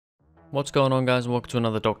What's going on, guys, and welcome to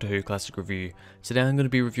another Doctor Who Classic Review. Today I'm going to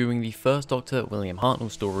be reviewing the first Doctor William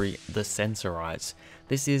Hartnell story, The Sensorites.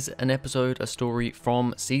 This is an episode, a story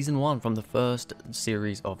from Season 1, from the first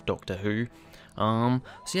series of Doctor Who. So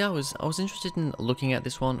yeah, I was interested in looking at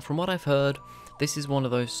this one. From what I've heard, this is one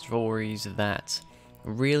of those stories that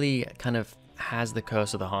really kind of has the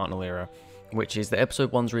curse of the Hartnell era, which is that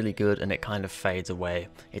episode 1's really good and it kind of fades away.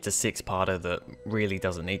 It's a six-parter that really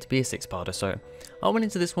doesn't need to be a six-parter, so I went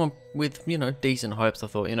into this one with, decent hopes. I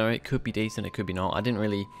thought, it could be decent, it could be not. I didn't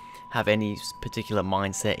really have any particular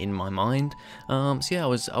mindset in my mind, so yeah,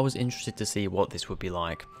 I was interested to see what this would be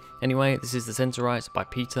like. Anyway, this is The Sensorites by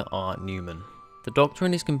Peter R. Newman. The Doctor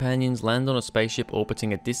and his companions land on a spaceship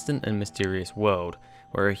orbiting a distant and mysterious world,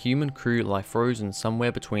 where a human crew lie frozen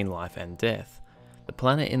somewhere between life and death. The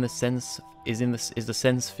planet in the sense is the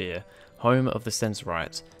Sensphere, home of the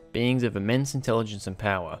Sensorites, beings of immense intelligence and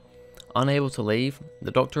power. Unable to leave,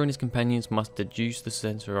 the Doctor and his companions must deduce the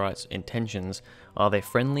Sensorites' intentions. Are they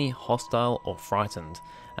friendly, hostile, or frightened?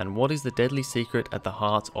 And what is the deadly secret at the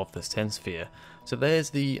heart of the Sensphere? So there's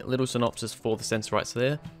the little synopsis for the Sensorites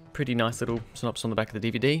there. Pretty nice little synopsis on the back of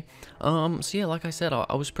the DVD. So yeah, like I said,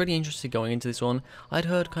 I was pretty interested going into this one. I'd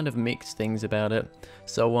heard kind of mixed things about it.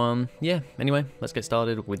 So yeah, anyway, let's get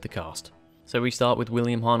started with the cast. So we start with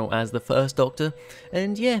William Hartnell as the first Doctor,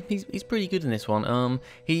 and yeah, he's pretty good in this one.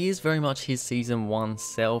 He is very much his Season 1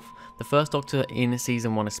 self. The first Doctor in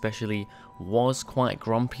Season 1 especially was quite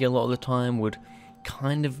grumpy a lot of the time, would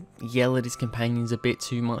kind of yell at his companions a bit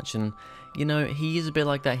too much, and he is a bit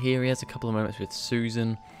like that here. He has a couple of moments with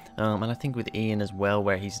Susan, and I think with Ian as well,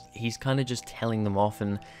 where he's kind of just telling them off,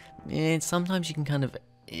 and sometimes you can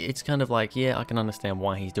it's kind of like, yeah, I can understand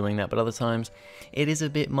why he's doing that, but other times it is a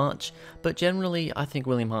bit much. But generally, I think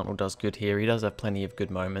William Hartnell does good here. He does have plenty of good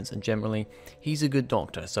moments, and generally, he's a good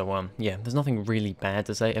Doctor. So, yeah, there's nothing really bad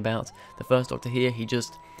to say about the first Doctor here.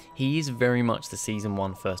 He is very much the Season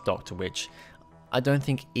 1 first Doctor, which I don't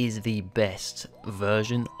think is the best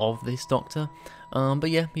version of this Doctor. But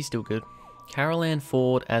yeah, he's still good. Carol Ann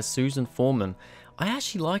Ford as Susan Foreman. I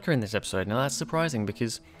actually like her in this episode. Now, that's surprising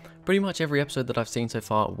because pretty much every episode that I've seen so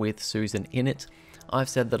far with Susan in it, I've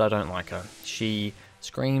said that I don't like her. She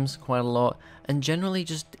screams quite a lot, and generally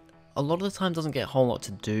just a lot of the time doesn't get a whole lot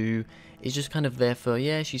to do. It's just kind of there for,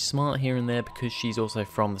 yeah, she's smart here and there because she's also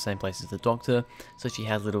from the same place as the Doctor, so she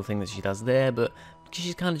has little things that she does there, but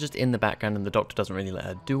she's kind of just in the background and the Doctor doesn't really let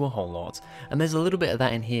her do a whole lot. And there's a little bit of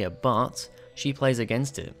that in here, but she plays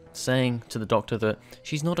against it, saying to the Doctor that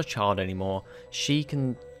she's not a child anymore. She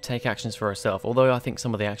can take actions for herself, although I think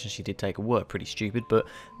some of the actions she did take were pretty stupid, but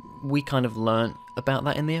we kind of learnt about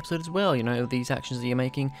that in the episode as well. These actions that you're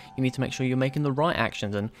making, you need to make sure you're making the right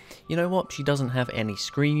actions, and you know what, she doesn't have any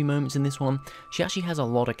screamy moments in this one. She actually has a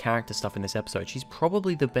lot of character stuff in this episode. She's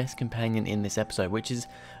probably the best companion in this episode, which is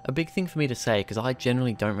a big thing for me to say, because I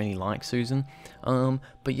generally don't really like Susan,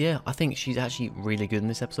 but yeah, I think she's actually really good in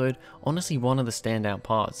this episode. Honestly, one of the standout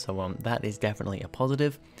parts, so that is definitely a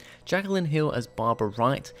positive. Jacqueline Hill as Barbara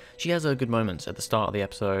Wright. She has her good moments at the start of the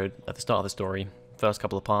episode, at the start of the story, first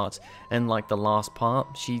couple of parts, and like the last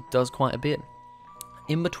part, she does quite a bit.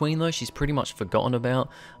 In between though, she's pretty much forgotten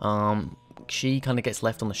about. She kind of gets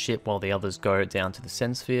left on the ship while the others go down to the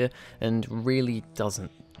Sensphere, and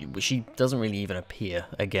she doesn't really even appear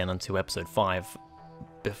again until episode 5,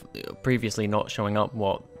 previously not showing up,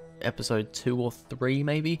 episode 2 or 3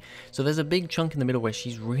 maybe, so there's a big chunk in the middle where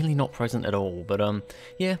she's really not present at all, but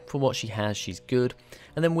yeah, for what she has, she's good.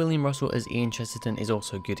 And then William Russell as Ian Chesterton is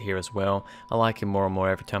also good here as well. I like him more and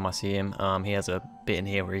more every time I see him. He has a bit in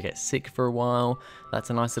here where he gets sick for a while.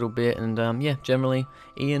 That's a nice little bit, and yeah, generally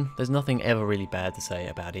Ian, there's nothing ever really bad to say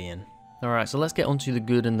about Ian. Alright, so let's get on to the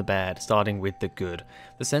good and the bad, starting with the good.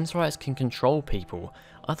 The Sensorites can control people.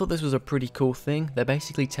 I thought this was a pretty cool thing. They're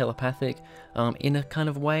basically telepathic. In a kind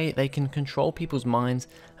of way, they can control people's minds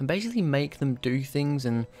and basically make them do things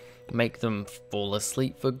and make them fall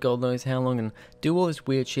asleep for God knows how long and do all this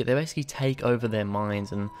weird shit. They basically take over their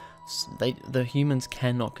minds, and the humans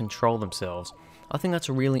cannot control themselves. I think that's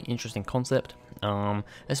a really interesting concept,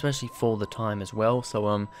 especially for the time as well.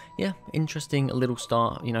 So yeah, interesting little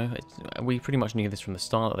start. We pretty much knew this from the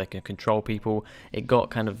start, that they can control people. It got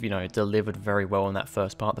kind of delivered very well in that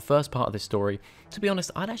first part. The first part of this story, to be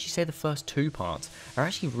honest, I'd actually say the first 2 parts are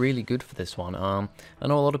actually really good for this one. I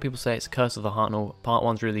know a lot of people say it's Curse of the Hartnell. Part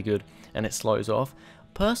 1's really good and it slows off.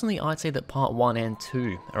 Personally, I'd say that part 1 and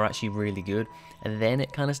 2 are actually really good, and then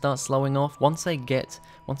it kind of starts slowing off. Once they go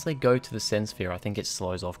to the Sensphere, I think it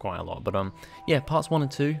slows off quite a lot. But yeah, parts 1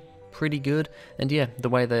 and 2, pretty good, and yeah, the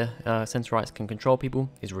way the Sensorites can control people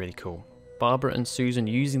is really cool. Barbara and Susan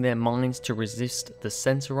using their minds to resist the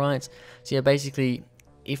Sensorites. So yeah, basically,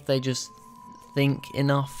 if they just think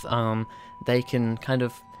enough, they can kind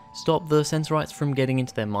of stop the Sensorites from getting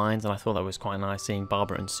into their minds, and I thought that was quite nice seeing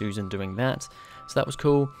Barbara and Susan doing that. So that was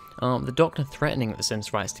cool. The Doctor threatening the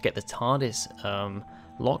Sensorites to get the TARDIS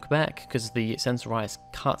lock back, because the Sensorites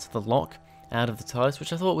cut the lock out of the TARDIS,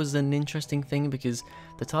 which I thought was an interesting thing, because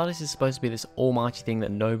the TARDIS is supposed to be this almighty thing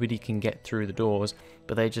that nobody can get through the doors,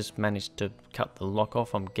 but they just managed to cut the lock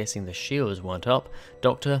off. I'm guessing the shields weren't up.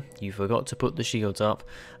 Doctor, you forgot to put the shields up.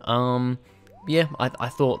 Yeah, I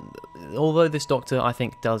thought, although this Doctor, I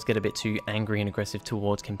think, does get a bit too angry and aggressive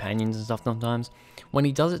towards companions and stuff sometimes, when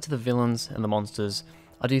he does it to the villains and the monsters,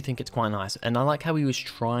 I do think it's quite nice. And I like how he was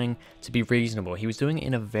trying to be reasonable. He was doing it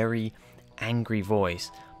in a very angry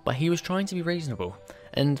voice, but he was trying to be reasonable.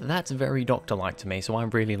 And that's very Doctor-like to me, so I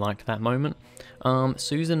really liked that moment.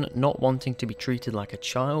 Susan not wanting to be treated like a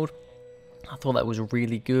child, I thought that was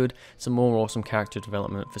really good. Some more awesome character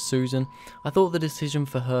development for Susan. I thought the decision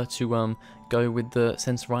for her to go with the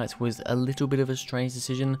Sensorites was a little bit of a strange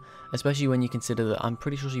decision, especially when you consider that I'm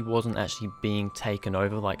pretty sure she wasn't actually being taken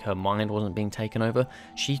over, like her mind wasn't being taken over.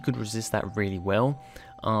 She could resist that really well.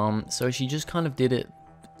 So she just kind of did it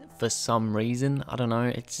for some reason. I don't know,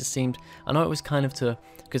 it just seemed, I know it was kind of to,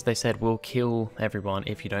 because they said we'll kill everyone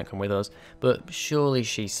if you don't come with us, but surely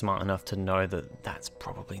she's smart enough to know that that's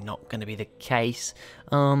probably not going to be the case.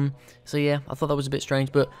 So yeah, I thought that was a bit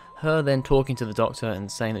strange, but her then talking to the Doctor and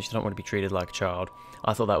saying that she don't want to be treated like a child,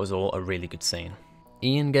 I thought that was all a really good scene.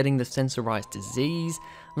 Ian getting the Sensorites disease,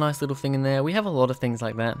 nice little thing in there. We have a lot of things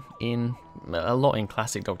like that in, a lot in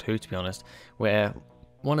classic Doctor Who, to be honest, where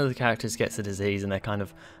one of the characters gets the disease and they're kind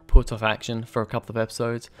of put off action for a couple of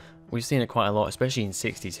episodes. We've seen it quite a lot, especially in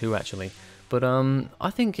 60s Who actually. But I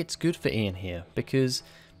think it's good for Ian here, because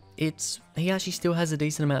he actually still has a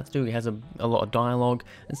decent amount to do. He has a lot of dialogue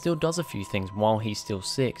and still does a few things while he's still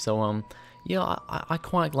sick. So yeah, I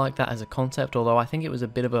quite like that as a concept, although I think it was a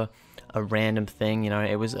bit of a random thing, you know,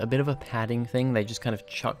 it was a bit of a padding thing. They just kind of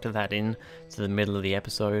chucked that in to the middle of the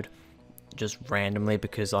episode, just randomly,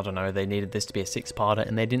 because, I don't know, they needed this to be a 6-parter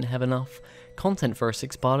and they didn't have enough content for a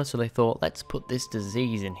 6-parter, so they thought, let's put this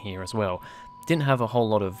disease in here as well. Didn't have a whole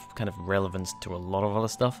lot of kind of relevance to a lot of other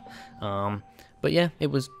stuff, but yeah, it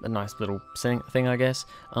was a nice little thing, I guess.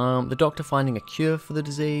 The Doctor finding a cure for the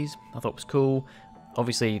disease, I thought was cool.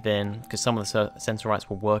 Obviously then, because some of the Sensorites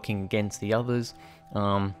were working against the others,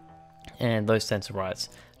 and those Sensorites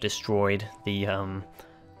destroyed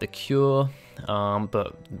the cure,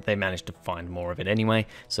 but they managed to find more of it anyway,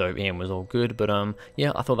 so Ian was all good. But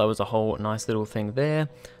yeah, I thought that was a whole nice little thing there.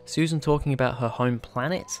 Susan talking about her home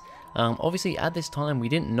planet. Obviously at this time we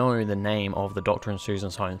didn't know the name of the Doctor and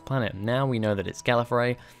Susan's home planet. Now we know that it's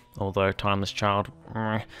Gallifrey, although Timeless Child,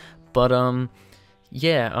 but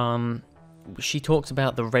yeah, she talks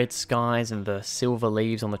about the red skies and the silver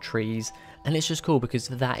leaves on the trees, and it's just cool because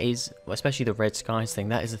that is, especially the red skies thing,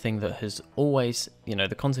 that is the thing that has always, you know,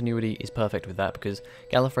 the continuity is perfect with that, because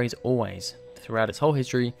Gallifrey's always, throughout its whole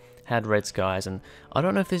history, had red skies. And I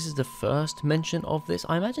don't know if this is the first mention of this.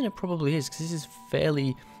 I imagine it probably is, because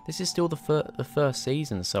this is still the first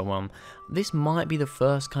season, so this might be the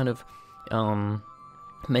first kind of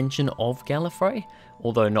mention of Gallifrey,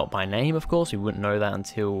 although not by name, of course. We wouldn't know that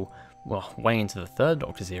until, well, way into the third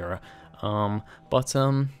Doctor's era. But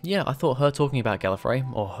yeah, I thought her talking about Gallifrey,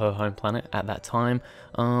 or her home planet at that time,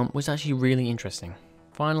 was actually really interesting.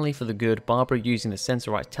 Finally, for the good, Barbara using the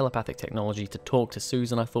Sensorites telepathic technology to talk to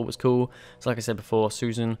Susan, I thought was cool. So like I said before,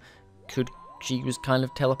 Susan she was kind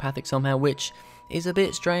of telepathic somehow, which is a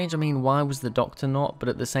bit strange. I mean, why was the Doctor not? But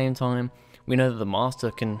at the same time, we know that the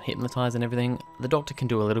Master can hypnotize and everything. The Doctor can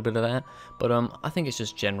do a little bit of that, but I think it's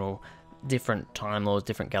just general. Different Time Lords,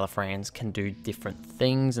 different Gallifreyans can do different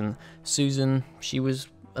things, and Susan, she was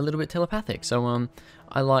a little bit telepathic. So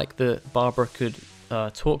I like that Barbara could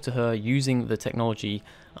talk to her using the technology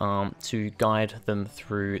to guide them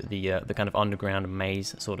through the kind of underground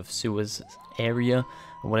maze sort of sewers area,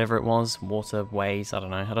 or whatever it was, waterways, I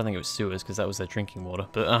don't know. I don't think it was sewers because that was their drinking water,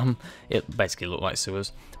 but it basically looked like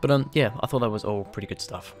sewers. But yeah, I thought that was all pretty good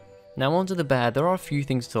stuff. Now on to the bad. There are a few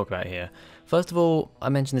things to talk about here. First of all, I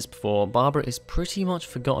mentioned this before, Barbara is pretty much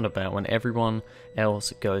forgotten about when everyone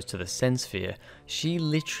else goes to the Sensphere. She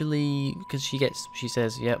literally, because she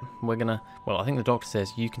says, yep, we're gonna, well, I think the Doctor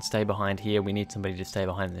says, you can stay behind here, we need somebody to stay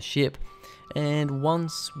behind the ship. And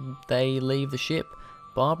once they leave the ship,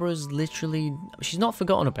 Barbara's literally, she's not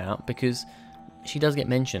forgotten about, because she does get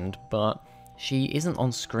mentioned, but she isn't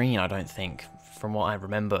on screen, I don't think, from what I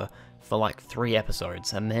remember, for like 3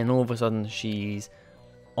 episodes, and then all of a sudden she's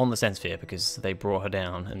on the Sensphere because they brought her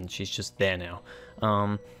down and she's just there now.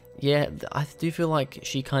 Yeah, I do feel like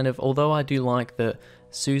she kind of, although I do like that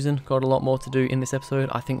Susan got a lot more to do in this episode,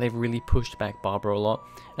 I think they've really pushed back Barbara a lot.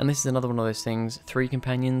 And this is another one of those things, 3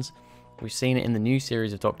 companions, we've seen it in the new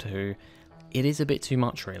series of Doctor Who, it is a bit too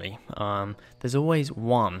much really. There's always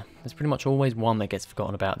one, there's pretty much always one that gets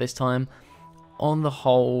forgotten about. This time, on the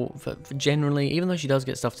whole, for generally, even though she does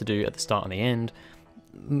get stuff to do at the start and the end,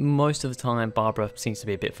 most of the time Barbara seems to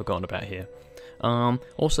be a bit forgotten about here.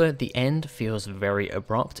 Also, the end feels very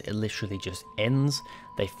abrupt. It literally just ends.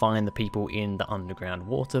 They find the people in the underground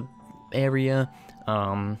water area.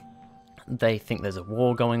 They think there's a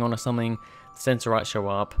war going on or something. The Sensorites show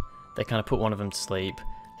up. They kind of put one of them to sleep.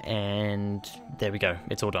 And there we go.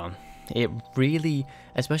 It's all done. It really,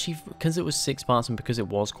 especially because it was 6 parts and because it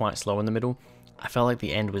was quite slow in the middle, I felt like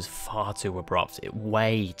the end was far too abrupt.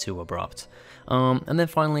 Way too abrupt. And then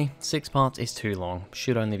finally, 6 parts is too long.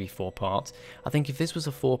 Should only be 4 parts. I think if this was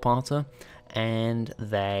a 4-parter and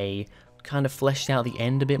they kind of fleshed out the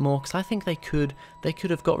end a bit more, because I think they could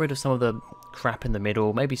have got rid of some of the crap in the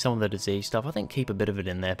middle, maybe some of the disease stuff. I think keep a bit of it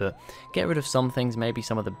in there, but get rid of some things, maybe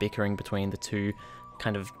some of the bickering between the two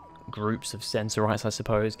kind of groups of Sensorites, I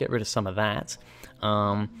suppose. Get rid of some of that.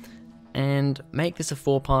 And make this a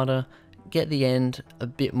 4-parter. Get the end a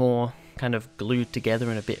bit more kind of glued together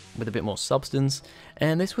and with a bit more substance,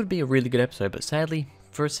 and this would be a really good episode, but sadly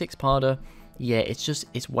for a 6-parter, yeah,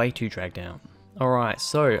 it's way too dragged out. Alright,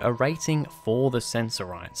 so a rating for the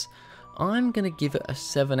Sensorites. I'm gonna give it a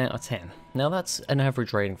 7 out of 10. Now that's an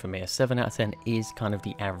average rating for me. A 7 out of 10 is kind of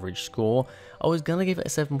the average score. I was gonna give it a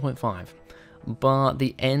 7.5. But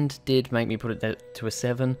the end did make me put it to a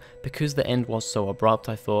 7. Because the end was so abrupt,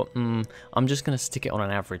 I thought, I'm just going to stick it on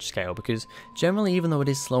an average scale, because generally, even though it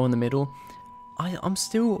is slow in the middle, I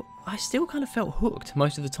still kind of felt hooked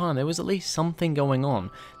most of the time. There was at least something going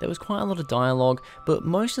on. There was quite a lot of dialogue, but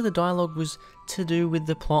most of the dialogue was to do with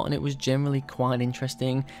the plot, and it was generally quite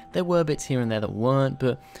interesting. There were bits here and there that weren't,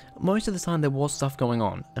 but most of the time there was stuff going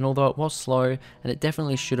on. And although it was slow, and it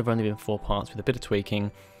definitely should have only been 4 parts with a bit of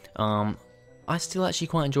tweaking, I still actually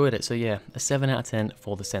quite enjoyed it, so yeah, a 7 out of 10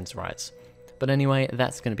 for the Sensorites. But anyway,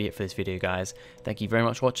 that's going to be it for this video, guys. Thank you very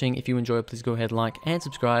much for watching. If you enjoyed, please go ahead, like and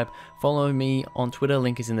subscribe. Follow me on Twitter,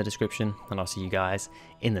 link is in the description, and I'll see you guys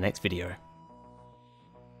in the next video.